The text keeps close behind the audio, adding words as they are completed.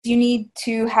you need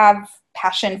to have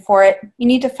passion for it. You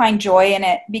need to find joy in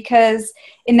it, because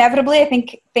inevitably I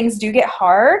think things do get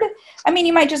hard. I mean,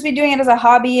 you might just be doing it as a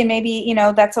hobby and maybe,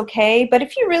 that's okay. But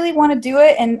if you really want to do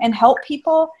it and help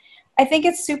people, I think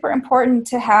it's super important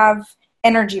to have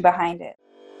energy behind it.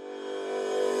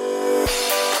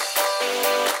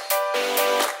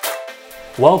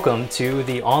 Welcome to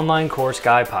the Online Course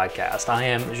Guy podcast. I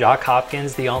am Jacques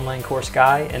Hopkins, the Online Course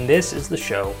Guy, and this is the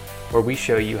show where we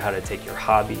show you how to take your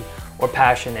hobby or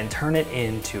passion and turn it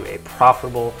into a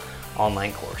profitable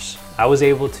online course. I was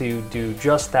able to do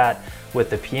just that with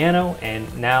the piano,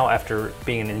 and now after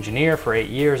being an engineer for 8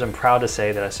 years, I'm proud to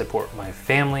say that I support my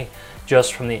family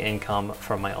just from the income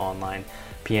from my online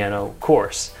piano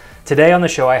course. Today on the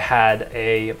show I had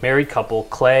a married couple,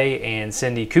 Clay and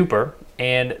Cindy Cooper,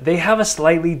 and they have a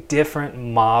slightly different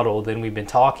model than we've been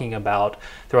talking about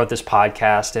throughout this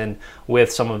podcast and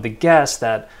with some of the guests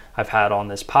that I've had on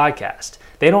this podcast.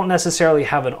 They don't necessarily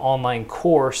have an online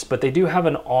course, but they do have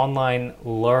an online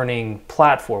learning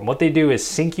platform. What they do is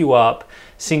sync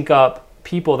up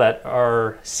people that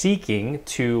are seeking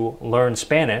to learn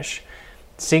Spanish,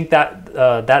 sync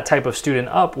that type of student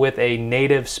up with a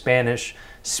native Spanish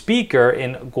speaker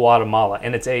in Guatemala.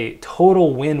 And it's a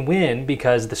total win-win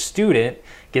because the student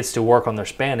gets to work on their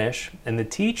Spanish and the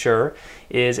teacher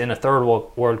is in a third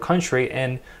world country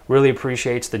and really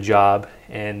appreciates the job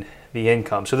and the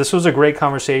income. So this was a great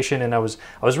conversation, and I was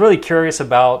really curious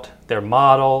about their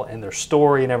model and their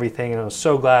story and everything, and I was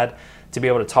so glad to be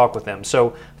able to talk with them.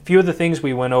 So a few of the things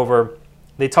we went over,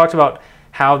 they talked about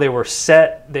how they were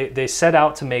they set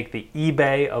out to make the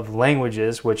eBay of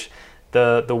languages, which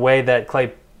the way that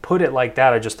Clay put it like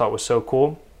that I just thought was so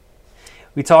cool.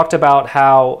 We talked about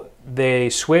how they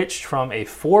switched from a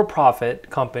for-profit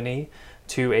company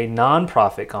to a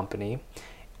non-profit company,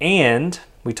 and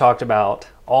we talked about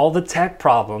all the tech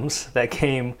problems that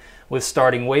came with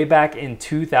starting way back in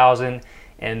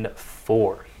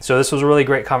 2004. So this was a really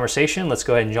great conversation. Let's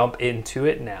go ahead and jump into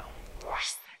it now.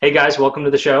 Hey guys, welcome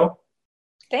to the show.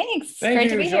 Thanks. Thank Great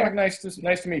you, to be Jacques. here. Nice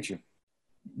to meet you.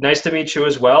 Nice to meet you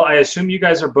as well. I assume you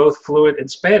guys are both fluent in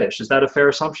Spanish. Is that a fair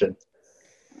assumption?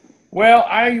 Well,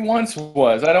 I once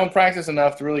was. I don't practice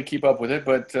enough to really keep up with it,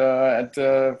 but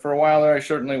for a while there, I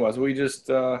certainly was.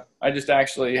 I just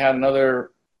actually had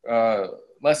another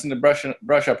lesson to brush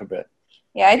up a bit.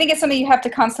 Yeah, I think it's something you have to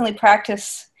constantly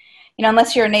practice,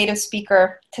 unless you're a native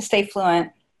speaker, to stay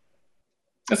fluent.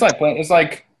 It's like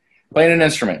playing an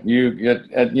instrument. You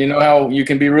know how you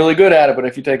can be really good at it, but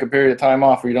if you take a period of time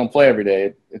off or you don't play every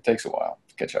day, it takes a while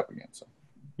to catch up again. So.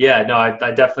 Yeah, no,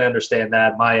 I definitely understand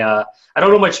that. I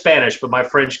don't know much Spanish, but my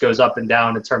French goes up and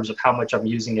down in terms of how much I'm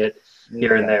using it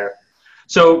here and there.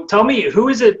 So tell me,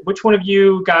 which one of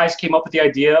you guys came up with the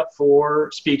idea for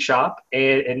Speak Shop,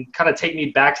 and kind of take me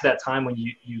back to that time when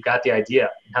you got the idea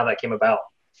and how that came about.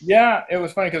 Yeah, it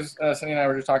was funny because Cindy and I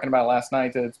were just talking about last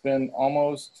night that it's been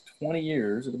almost 20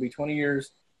 years. It'll be 20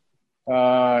 years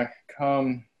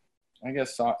come, I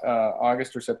guess,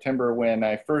 August or September, when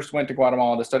I first went to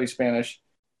Guatemala to study Spanish,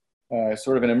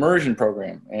 sort of an immersion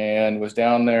program, and was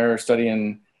down there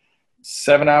studying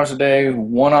 7 hours a day,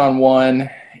 one-on-one,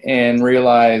 and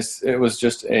realized it was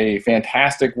just a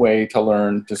fantastic way to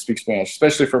learn to speak Spanish,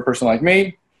 especially for a person like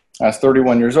me. I was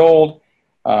 31 years old.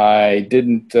 I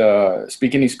didn't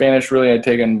speak any Spanish really. I'd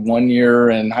taken 1 year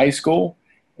in high school,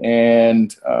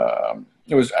 and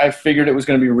I figured it was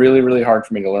going to be really, really hard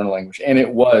for me to learn a language, and it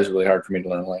was really hard for me to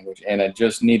learn a language, and I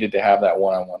just needed to have that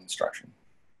one-on-one instruction.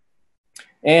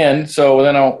 And so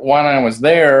then when I was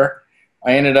there,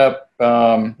 I ended up,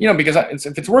 because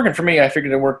if it's working for me, I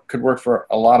figured it could work for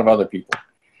a lot of other people.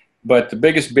 But the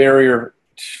biggest barrier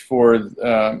for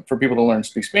people to learn to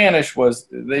speak Spanish was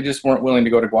they just weren't willing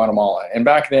to go to Guatemala. And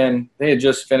back then, they had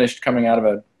just finished coming out of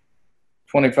a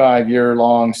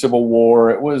 25-year-long civil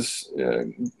war. It was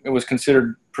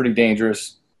considered pretty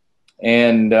dangerous.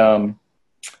 And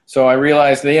so I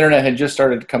realized the internet had just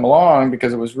started to come along,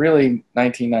 because it was really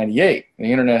 1998.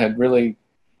 The internet had really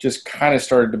just kind of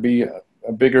started to be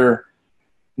a bigger,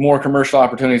 more commercial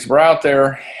opportunities were out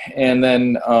there. And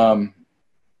then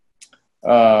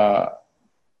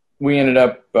we ended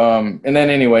up, but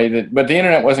the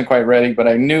internet wasn't quite ready, but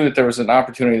I knew that there was an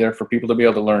opportunity there for people to be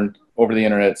able to learn over the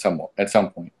internet at some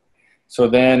point. So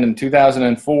then in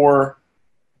 2004,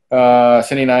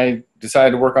 Cindy and I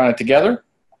decided to work on it together,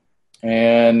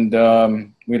 and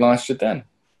we launched it then.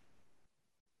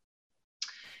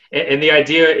 And the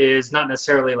idea is not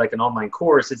necessarily like an online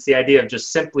course. It's the idea of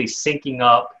just simply syncing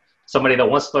up somebody that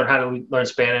wants to learn how to learn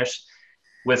Spanish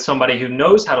with somebody who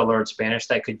knows how to learn Spanish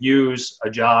that could use a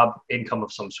job income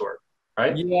of some sort,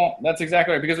 right? Yeah, that's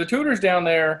exactly right. Because the tutors down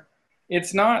there,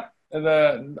 it's not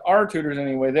our tutors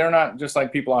anyway. They're not just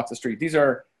like people off the street. These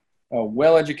are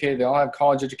well-educated. They all have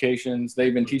college educations.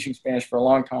 They've been teaching Spanish for a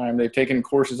long time. They've taken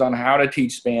courses on how to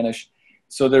teach Spanish.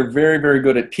 So they're very, very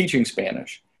good at teaching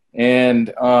Spanish.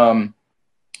 And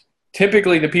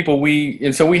typically the people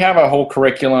and so we have a whole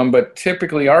curriculum, but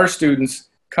typically our students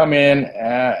come in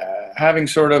having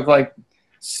sort of like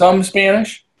some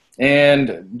Spanish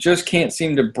and just can't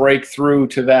seem to break through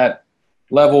to that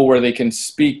level where they can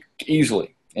speak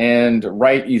easily and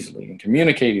write easily and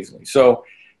communicate easily. So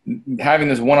having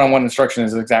this one-on-one instruction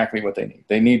is exactly what they need.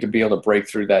 They need to be able to break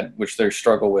through that, which they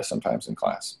struggle with sometimes in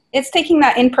class. It's taking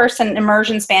that in-person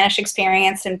immersion Spanish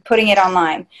experience and putting it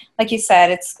online. Like you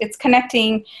said, it's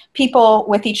connecting people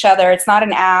with each other. It's not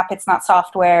an app. It's not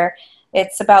software.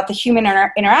 It's about the human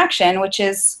interaction, which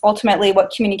is ultimately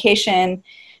what communication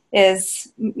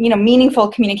is, meaningful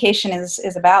communication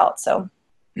is about. So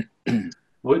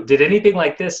did anything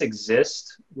like this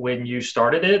exist when you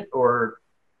started it, or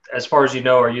as far as you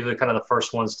know, are you the kind of the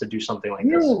first ones to do something like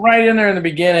this? Right in there in the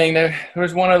beginning. There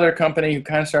was one other company who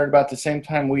kind of started about the same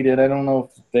time we did. I don't know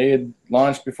if they had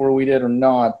launched before we did or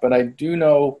not, but I do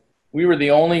know we were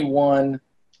the only one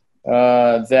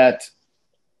that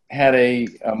had a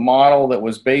model that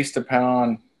was based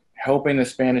upon helping the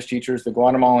Spanish teachers, the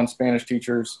Guatemalan Spanish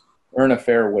teachers, earn a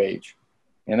fair wage.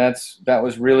 And that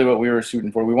was really what we were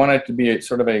shooting for. We wanted it to be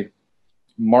sort of a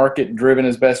market driven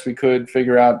as best we could,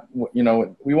 figure out,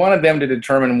 we wanted them to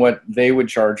determine what they would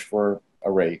charge for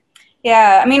a rate.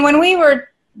 Yeah. I mean, when we were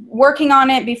working on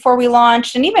it before we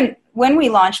launched, and even when we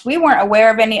launched, we weren't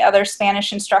aware of any other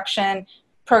Spanish instruction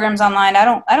programs online. I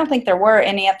don't think there were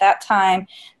any at that time.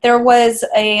 There was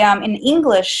an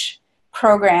English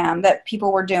program that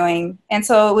people were doing. And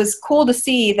so it was cool to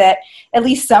see that at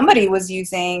least somebody was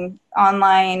using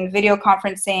online video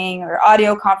conferencing or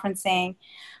audio conferencing.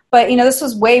 But, this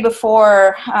was way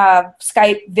before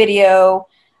Skype video,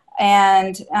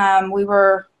 and we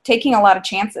were taking a lot of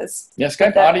chances. Yeah,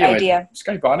 Skype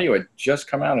audio had just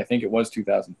come out. I think it was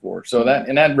 2004. So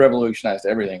that revolutionized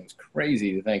everything. It's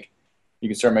crazy to think you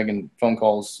could start making phone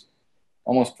calls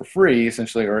almost for free,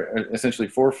 essentially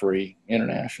for free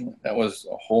internationally. That was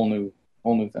a whole new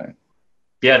thing.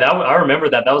 Yeah, I remember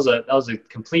that. That was a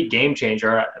complete game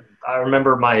changer. I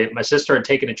remember my sister had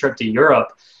taken a trip to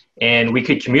Europe, and we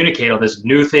could communicate on this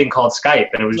new thing called Skype,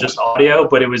 and it was just audio,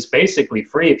 but it was basically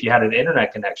free if you had an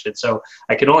internet connection. So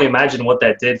I can only imagine what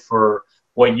that did for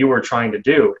what you were trying to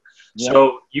do. Yeah.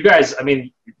 So you guys, I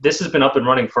mean, this has been up and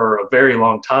running for a very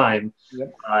long time.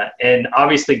 Yep. And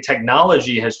obviously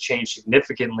technology has changed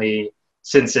significantly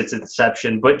since its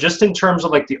inception, but just in terms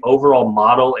of like the overall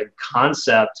model and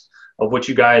concept of what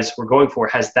you guys were going for,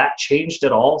 has that changed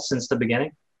at all since the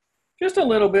beginning? Just a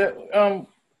little bit.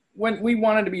 When we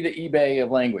wanted to be the eBay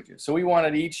of languages. So we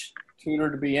wanted each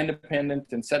tutor to be independent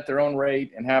and set their own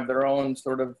rate and have their own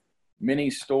sort of mini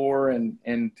store and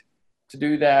to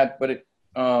do that. But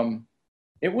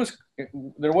there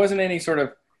wasn't any sort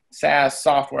of SaaS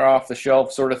software off the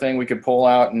shelf sort of thing we could pull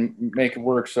out and make it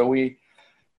work. So we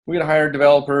had hired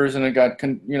developers, and it got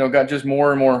just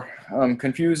more and more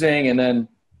confusing. And then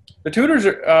the tutors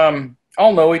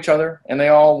all know each other, and they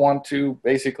all want to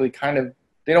basically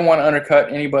they don't want to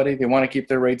undercut anybody. They want to keep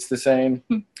their rates the same.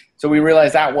 So we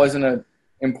realized that wasn't an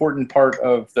important part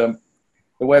of the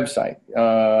website.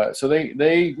 So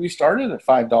we started at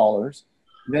 $5.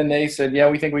 Then they said, yeah,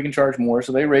 we think we can charge more.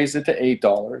 So they raised it to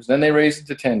 $8. Then they raised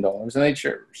it to $10. And they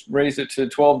raised it to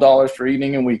 $12 for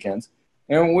evening and weekends.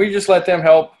 And we just let them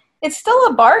help. It's still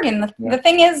a bargain. The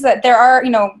thing is that there are,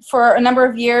 for a number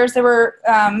of years, there were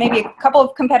maybe a couple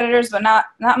of competitors, but not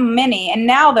many. And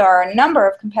now there are a number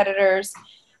of competitors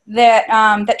that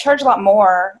charge a lot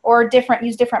more or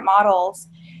use different models.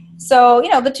 So,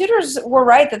 the tutors were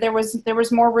right that there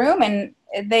was more room, and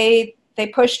they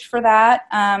pushed for that.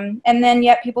 And then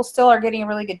yet people still are getting a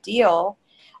really good deal.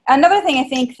 Another thing I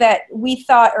think that we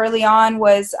thought early on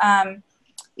was,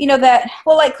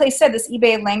 like Clay said, this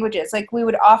eBay of languages, like we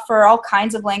would offer all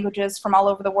kinds of languages from all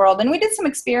over the world. And we did some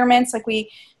experiments, like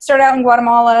we started out in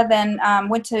Guatemala, then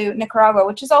went to Nicaragua,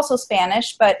 which is also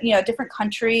Spanish, but, a different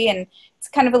country, and it's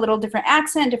kind of a little different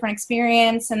accent, different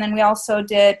experience. And then we also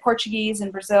did Portuguese in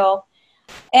Brazil.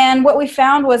 And what we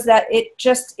found was that it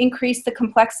just increased the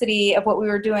complexity of what we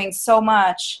were doing so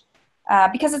much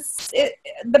because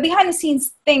the behind the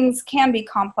scenes things can be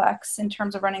complex in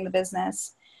terms of running the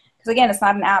business. Because again, it's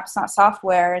not an app, it's not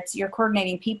software, you're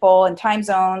coordinating people and time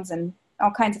zones and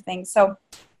all kinds of things. So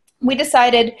we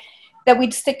decided that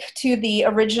we'd stick to the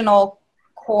original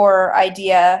core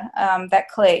idea that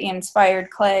Clay inspired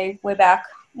Clay way back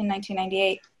in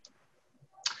 1998.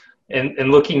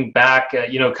 And looking back,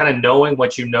 you know, kind of knowing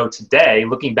what you know today,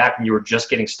 looking back when you were just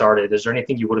getting started, is there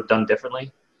anything you would have done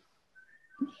differently?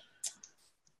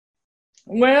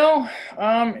 Well,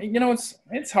 you know,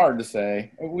 it's hard to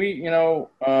say. We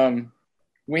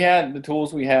had the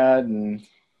tools we had, and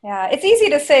Yeah, it's easy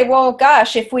to say, well,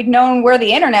 gosh, if we'd known where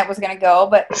the internet was going to go,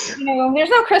 but you know, there's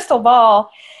no crystal ball.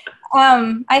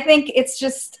 I think it's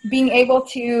just being able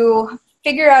to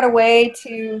figure out a way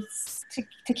to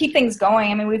keep things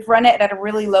going. I mean, we've run it at a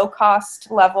really low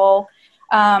cost level.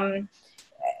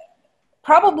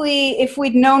 Probably if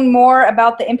we'd known more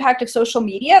about the impact of social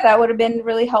media, that would have been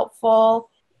really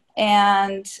helpful.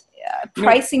 And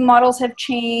pricing models have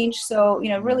changed. So, you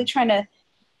know, really try to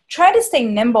stay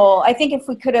nimble. I think if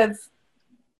we could have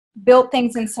built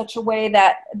things in such a way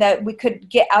that we could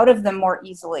get out of them more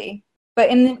easily. But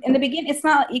in the beginning, it's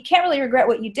not, you can't really regret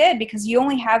what you did because you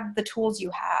only had the tools you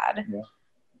had. Yeah.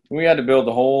 We had to build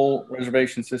the whole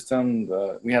reservation system.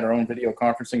 We had our own video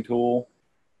conferencing tool.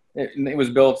 It was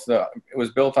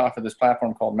built off of this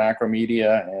platform called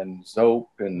Macromedia and Zope,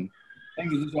 and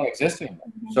things that just don't exist anymore.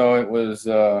 Mm-hmm. So it was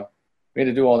we had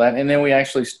to do all that, and then we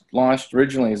actually launched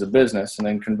originally as a business, and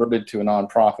then converted to a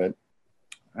nonprofit.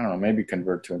 I don't know,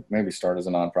 maybe start as a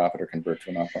nonprofit or convert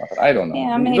to a nonprofit. I don't know.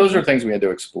 Yeah, those are things we had to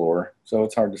explore, so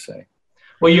it's hard to say.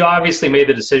 Well, you obviously made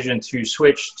the decision to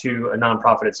switch to a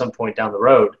nonprofit at some point down the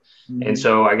road. Mm-hmm. And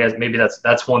so I guess maybe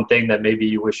that's one thing that maybe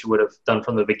you wish you would have done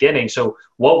from the beginning. So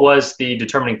what was the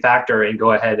determining factor in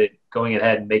going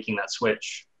ahead and making that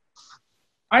switch?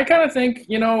 I kind of think,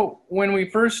 you know, when we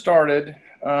first started,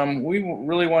 we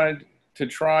really wanted to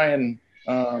try and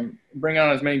bring on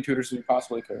as many tutors as we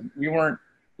possibly could. We weren't,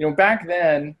 you know, back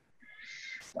then,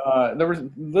 there was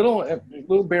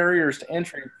little barriers to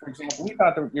entry. For example, we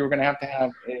thought that you were going to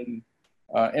have an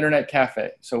internet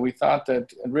cafe. So we thought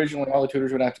that originally all the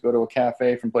tutors would have to go to a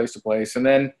cafe from place to place. And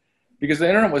then because the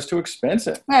internet was too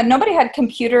expensive. Yeah, nobody had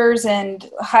computers and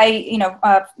high, you know,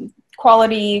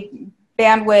 quality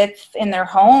bandwidth in their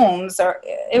homes, or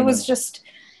it was just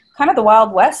kind of the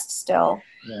Wild West still.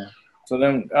 Yeah. So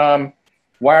then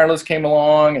wireless came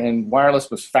along, and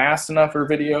wireless was fast enough for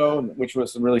video, which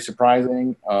was really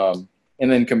surprising. And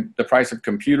then the price of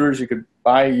computers, you could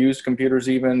buy used computers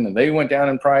even, and they went down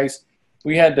in price.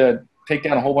 We had to take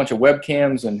down a whole bunch of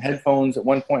webcams and headphones at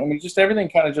one point. I mean, just everything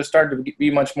kind of just started to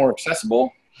be much more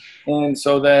accessible. And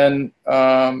so then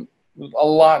a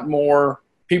lot more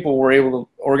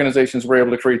organizations were able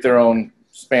to create their own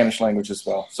Spanish language as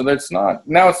well. So that's not,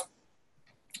 now it's,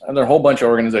 there are a whole bunch of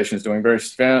organizations doing very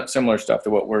similar stuff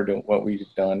to what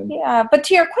we've done. Yeah, but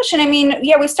to your question, I mean,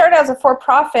 yeah, we started as a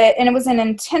for-profit, and it was an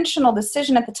intentional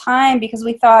decision at the time because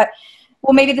we thought,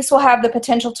 well, maybe this will have the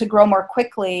potential to grow more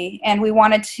quickly, and we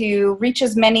wanted to reach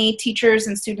as many teachers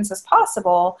and students as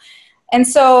possible. And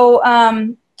so,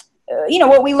 you know,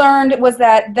 what we learned was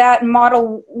that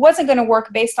model wasn't going to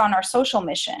work based on our social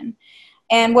mission.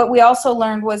 And what we also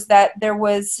learned was that there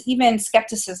was even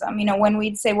skepticism, you know, when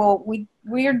we'd say, well,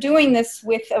 we are doing this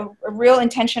with a real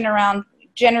intention around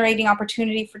generating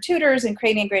opportunity for tutors and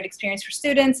creating a great experience for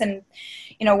students. And,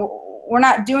 you know, we're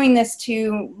not doing this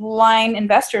to line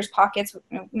investors' pockets.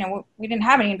 You know, we didn't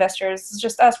have any investors. It's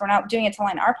just us. We're not doing it to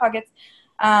line our pockets.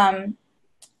 And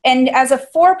as a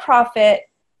for-profit,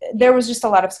 there was just a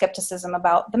lot of skepticism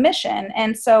about the mission.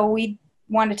 And so we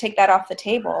wanted to take that off the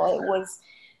table. It was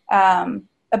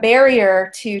a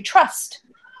barrier to trust.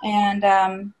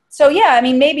 And so, yeah, I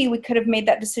mean, maybe we could have made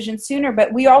that decision sooner,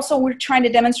 but we also were trying to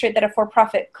demonstrate that a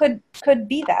for-profit could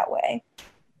be that way.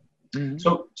 Mm-hmm.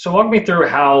 So walk me through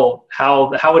how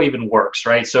it even works,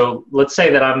 right? So let's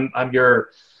say that I'm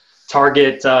your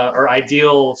target or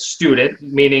ideal student,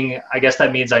 meaning I guess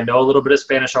that means I know a little bit of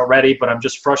Spanish already, but I'm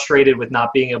just frustrated with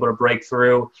not being able to break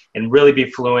through and really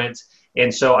be fluent.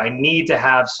 And so I need to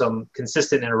have some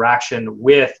consistent interaction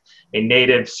with a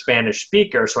native Spanish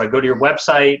speaker. So I go to your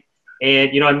website,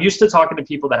 and, you know, I'm used to talking to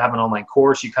people that have an online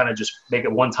course. You kind of just make a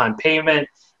one-time payment,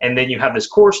 and then you have this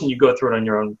course and you go through it on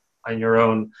your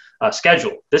own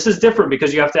schedule. This is different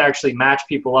because you have to actually match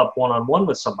people up one-on-one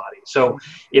with somebody. So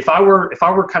if I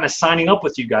were kind of signing up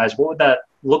with you guys, what would that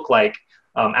look like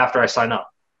after I sign up?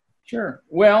 Sure.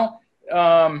 Well,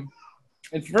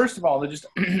 it's first of all, just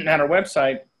at our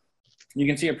website, you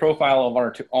can see a profile of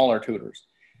all our tutors.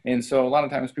 And so a lot of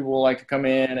times people will like to come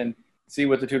in and see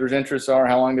what the tutor's interests are,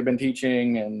 how long they've been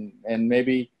teaching, and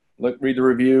maybe read the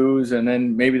reviews, and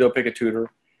then maybe they'll pick a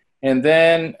tutor. And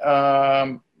then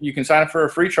you can sign up for a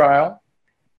free trial.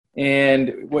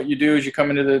 And what you do is you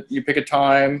pick a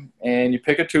time and you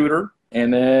pick a tutor,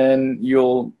 and then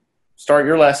you'll start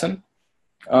your lesson.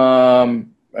 And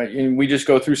we just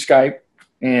go through Skype,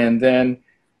 and then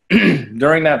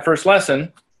during that first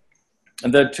lesson,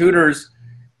 the tutors,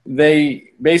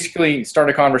 they basically start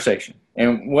a conversation.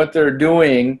 And what they're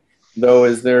doing, though,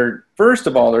 is first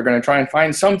of all, they're going to try and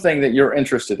find something that you're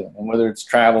interested in, and whether it's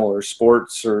travel or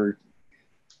sports or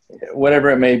whatever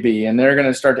it may be. And they're going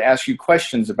to start to ask you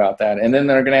questions about that. And then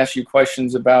they're going to ask you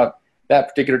questions about that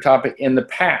particular topic in the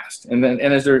past. And then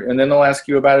they'll ask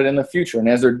you about it in the future. And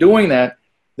as they're doing that,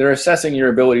 they're assessing your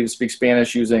ability to speak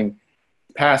Spanish using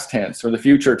past tense or the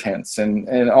future tense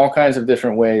and all kinds of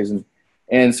different ways.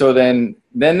 And so then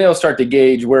they'll start to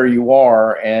gauge where you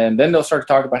are, and then they'll start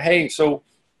to talk about, hey, so,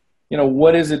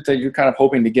 what is it that you're kind of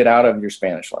hoping to get out of your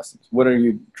Spanish lessons? What are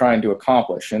you trying to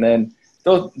accomplish? And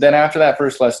then after that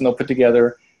first lesson, they'll put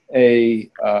together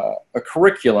a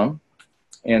curriculum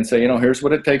and say, here's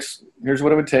what it takes, here's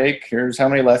what it would take, here's how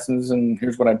many lessons, and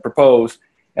here's what I'd propose.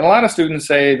 And a lot of students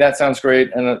say, that sounds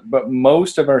great, but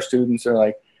most of our students are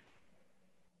like,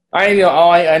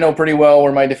 I know pretty well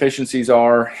where my deficiencies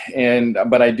are,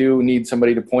 but I do need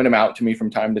somebody to point them out to me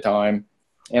from time to time,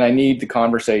 and I need the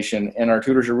conversation. And our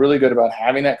tutors are really good about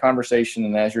having that conversation,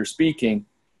 and as you're speaking,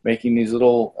 making these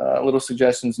little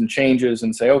suggestions and changes,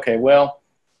 and say, okay, well,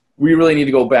 we really need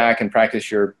to go back and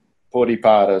practice your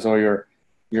poripadas or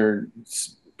your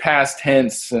past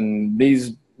tense and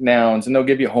these nouns, and they'll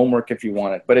give you homework if you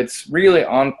want it. But it's really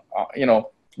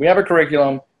we have a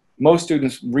curriculum. Most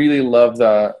students really love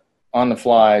the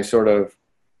on-the-fly sort of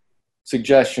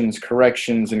suggestions,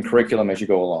 corrections, and curriculum as you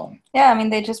go along. Yeah, I mean,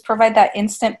 they just provide that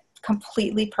instant,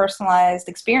 completely personalized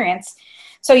experience.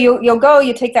 So you'll go,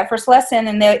 you take that first lesson,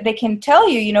 and they can tell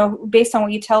you, based on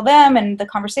what you tell them and the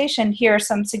conversation, here are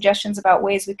some suggestions about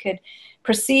ways we could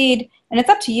proceed. And it's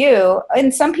up to you.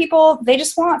 And some people, they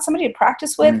just want somebody to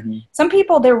practice with. Mm-hmm. Some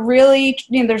people, they're really,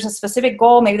 there's a specific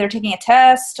goal. Maybe they're taking a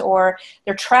test, or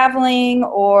they're traveling,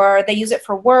 or they use it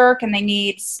for work and they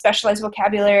need specialized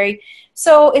vocabulary.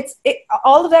 So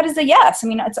all of that is a yes. I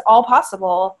mean, it's all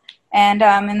possible. And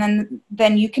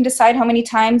then you can decide how many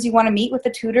times you want to meet with the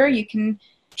tutor. You can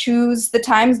choose the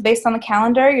times based on the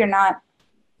calendar. You're not.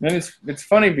 And it's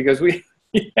funny because we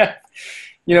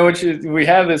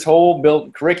have this whole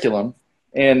built curriculum,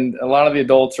 and a lot of the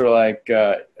adults are like,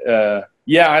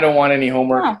 yeah, I don't want any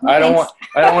homework. Oh, I don't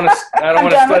want to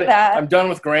study. That. I'm done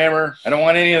with grammar. I don't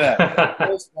want any of that. I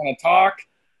just want to talk,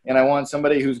 and I want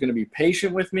somebody who's going to be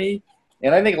patient with me.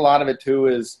 And I think a lot of it too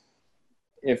is,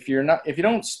 if you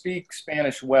don't speak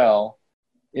Spanish well,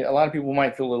 a lot of people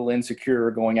might feel a little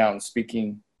insecure going out and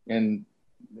speaking in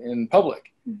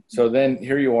public. Mm-hmm. So then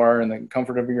here you are in the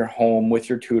comfort of your home with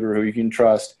your tutor who you can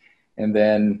trust, and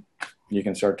then you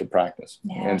can start to practice.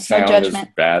 Yeah, and sound as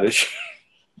bad as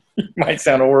you might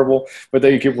sound horrible, but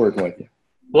then you keep working with you.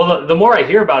 Well, the more I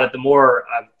hear about it, the more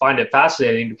I find it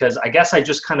fascinating, because I guess I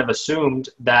just kind of assumed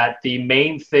that the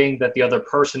main thing that the other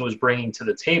person was bringing to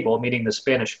the table, meaning the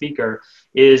Spanish speaker,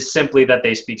 is simply that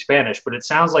they speak Spanish. But it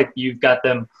sounds like you've got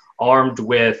them armed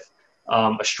with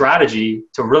a strategy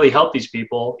to really help these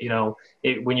people.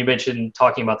 When you mentioned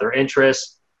talking about their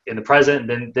interests in the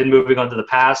present, and then moving on to the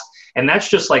past, and that's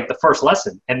just like the first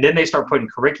lesson. And then they start putting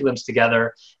curriculums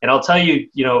together. And I'll tell you,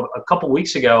 a couple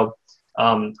weeks ago,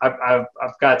 I've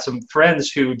got some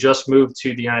friends who just moved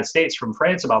to the United States from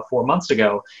France about 4 months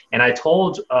ago. And I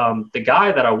told the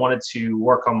guy that I wanted to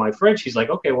work on my French. He's like,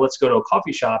 okay, well, let's go to a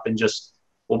coffee shop and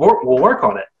we'll work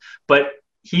on it. But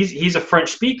he's a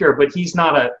French speaker, but he's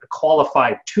not a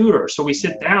qualified tutor. So we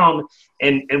sit down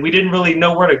and we didn't really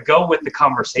know where to go with the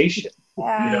conversation.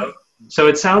 Yeah. So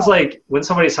it sounds like when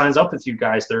somebody signs up with you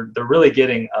guys, they're really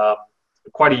getting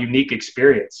quite a unique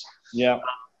experience. Yeah.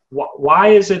 Why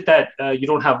is it that you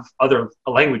don't have other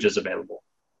languages available?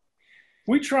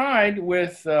 We tried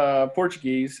with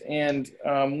Portuguese, and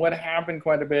what happened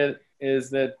quite a bit is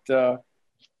that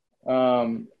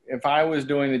if I was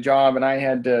doing the job and I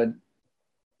had to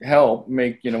help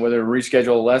make, whether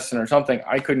reschedule a lesson or something,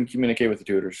 I couldn't communicate with the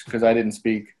tutors because I didn't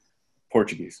speak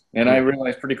Portuguese. And I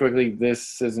realized pretty quickly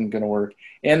this isn't going to work.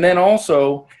 And then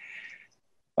also,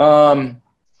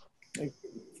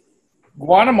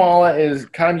 Guatemala is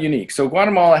kind of unique. So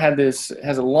Guatemala has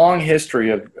a long history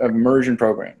of immersion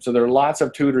programs. So there are lots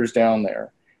of tutors down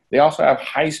there. They also have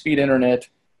high-speed internet,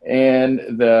 and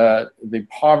the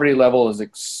poverty level is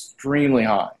extremely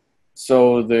high.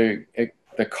 So the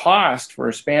cost for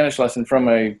a Spanish lesson from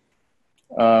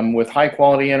with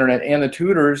high-quality internet, and the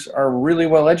tutors are really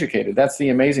well educated. That's the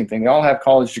amazing thing. They all have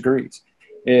college degrees.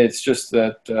 It's just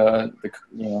that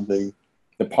the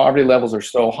poverty levels are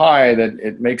so high that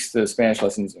it makes the Spanish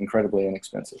lessons incredibly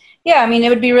inexpensive. Yeah, I mean, it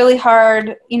would be really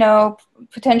hard,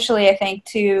 potentially, I think,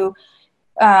 to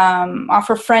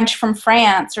offer French from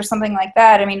France or something like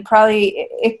that. I mean, probably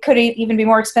it could even be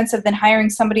more expensive than hiring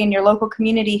somebody in your local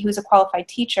community who's a qualified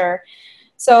teacher.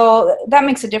 So that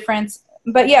makes a difference.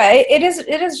 But yeah, it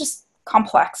is just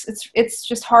complex. It's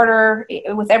just harder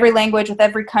with every language, with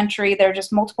every country. There are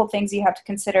just multiple things you have to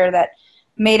consider that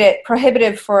made it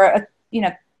prohibitive for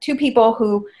two people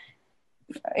who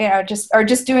just are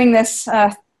just doing this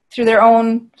through their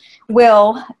own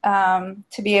will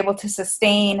to be able to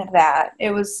sustain that.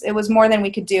 It was more than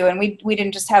we could do, and we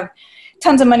didn't just have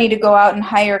tons of money to go out and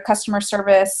hire customer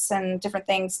service and different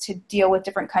things to deal with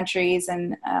different countries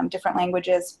and different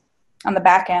languages on the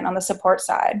back end, on the support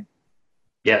side.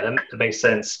 Yeah, that makes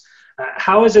sense.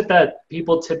 How is it that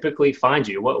people typically find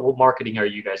you? What marketing are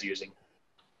you guys using?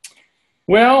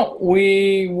 Well,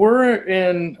 we were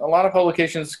in a lot of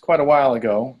publications quite a while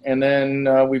ago, and then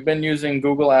we've been using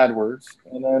Google AdWords.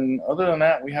 And then other than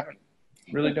that, we haven't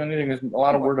really done anything. There's a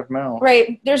lot of word of mouth.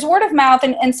 Right. There's word of mouth.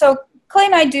 And so Clay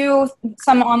and I do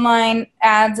some online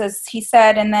ads, as he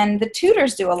said, and then the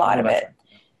tutors do a lot of it.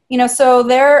 So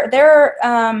they're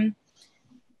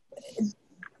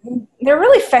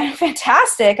really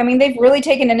fantastic. I mean, they've really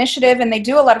taken initiative, and they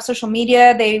do a lot of social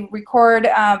media. They record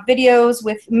videos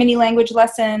with mini language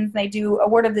lessons. They do a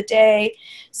word of the day.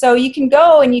 So you can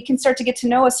go and you can start to get to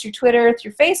know us through Twitter,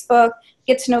 through Facebook,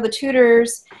 get to know the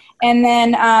tutors. And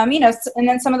then, and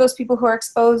then some of those people who are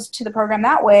exposed to the program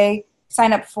that way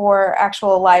sign up for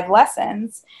actual live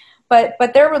lessons. But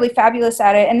they're really fabulous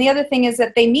at it. And the other thing is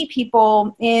that they meet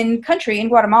people in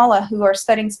Guatemala, who are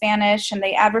studying Spanish, and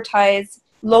they advertise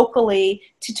locally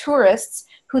to tourists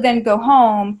who then go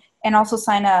home and also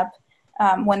sign up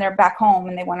when they're back home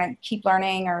and they want to keep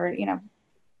learning or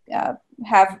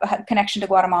have a connection to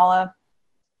Guatemala.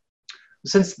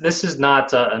 Since this is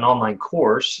not an online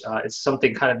course, it's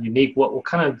something kind of unique. What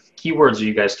kind of keywords are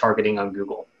you guys targeting on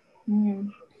Google? Mm-hmm.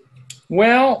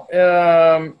 Well,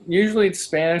 usually it's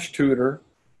Spanish tutor.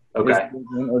 Okay.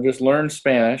 Or just learn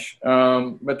Spanish.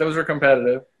 But those are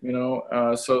competitive,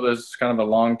 so there's kind of a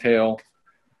long tail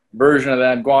version of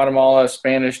that. Guatemala,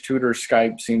 Spanish tutor,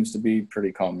 Skype seems to be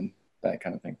pretty common, that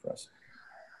kind of thing for us.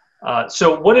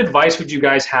 So what advice would you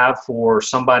guys have for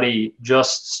somebody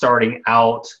just starting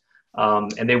out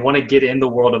and they want to get in the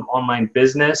world of online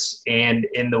business and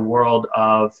in the world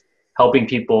of helping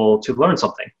people to learn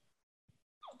something?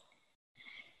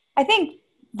 I think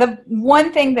the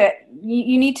one thing that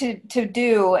you need to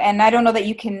do, and I don't know that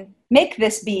you can make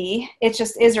this be, it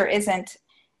just is or isn't,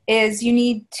 is you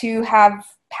need to have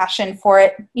passion for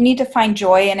it. You need to find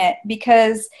joy in it,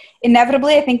 because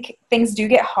inevitably I think things do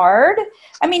get hard.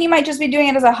 I mean, you might just be doing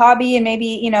it as a hobby and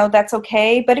maybe, that's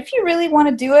okay. But if you really want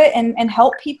to do it and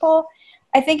help people,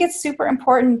 I think it's super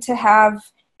important to have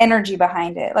energy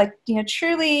behind it. Like,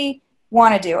 truly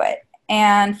want to do it.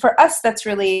 And for us, that's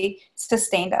really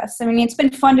sustained us. I mean, it's been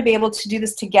fun to be able to do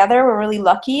this together. We're really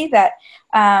lucky that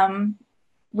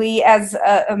we, as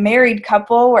a married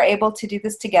couple, were able to do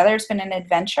this together. It's been an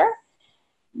adventure.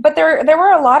 But there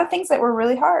were a lot of things that were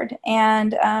really hard.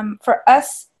 And for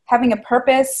us, having a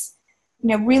purpose,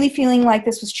 really feeling like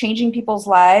this was changing people's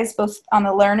lives, both on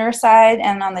the learner side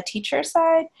and on the teacher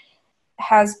side,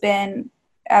 has been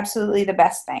absolutely the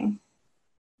best thing.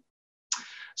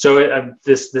 So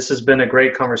this has been a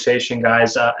great conversation,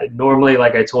 guys. Normally,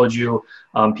 like I told you,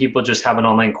 people just have an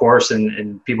online course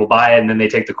and people buy it and then they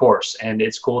take the course. And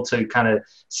it's cool to kind of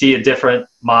see a different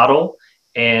model,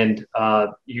 and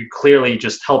you're clearly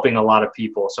just helping a lot of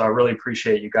people. So I really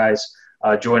appreciate you guys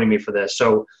joining me for this.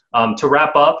 So to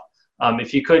wrap up,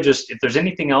 if you could if there's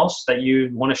anything else that you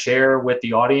want to share with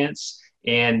the audience,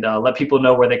 and let people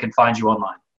know where they can find you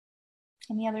online.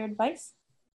 Any other advice?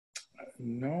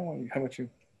 No. How about you?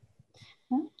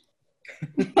 Huh?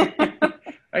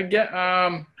 I get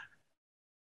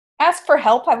ask for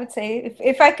help, I would say.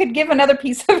 If I could give another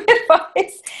piece of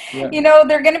advice, yeah.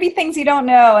 There are going to be things you don't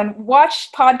know, and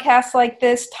watch podcasts like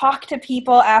this, talk to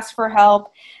people, ask for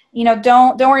help.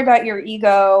 Don't worry about your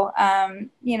ego, and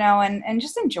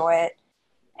just enjoy it.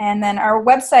 And then our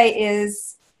website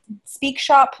is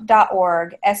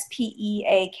speakshop.org,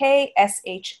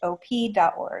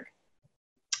 SPEAKSHOP.org.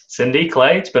 Cindy,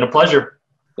 Clay, it's been a pleasure.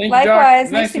 Thank Likewise,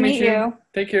 you, nice to meet you.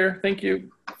 Take care. Thank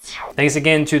you. Thanks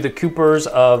again to the Coopers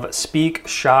of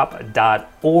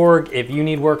speakshop.org. If you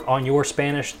need work on your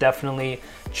Spanish, definitely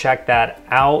check that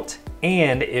out.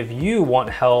 And if you want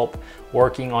help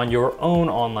working on your own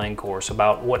online course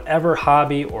about whatever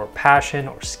hobby or passion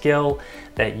or skill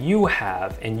that you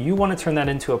have, and you want to turn that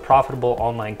into a profitable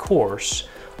online course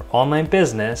or online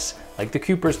business like the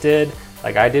Coopers did,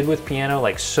 like I did with piano,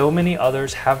 like so many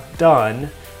others have done,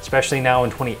 especially now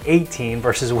in 2018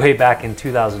 versus way back in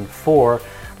 2004,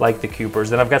 like the Coopers.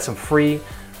 Then I've got some free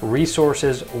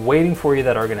resources waiting for you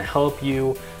that are gonna help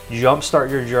you jumpstart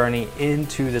your journey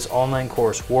into this online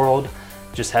course world.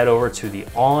 Just head over to the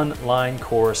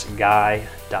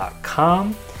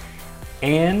onlinecourseguy.com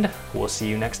and we'll see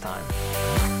you next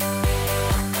time.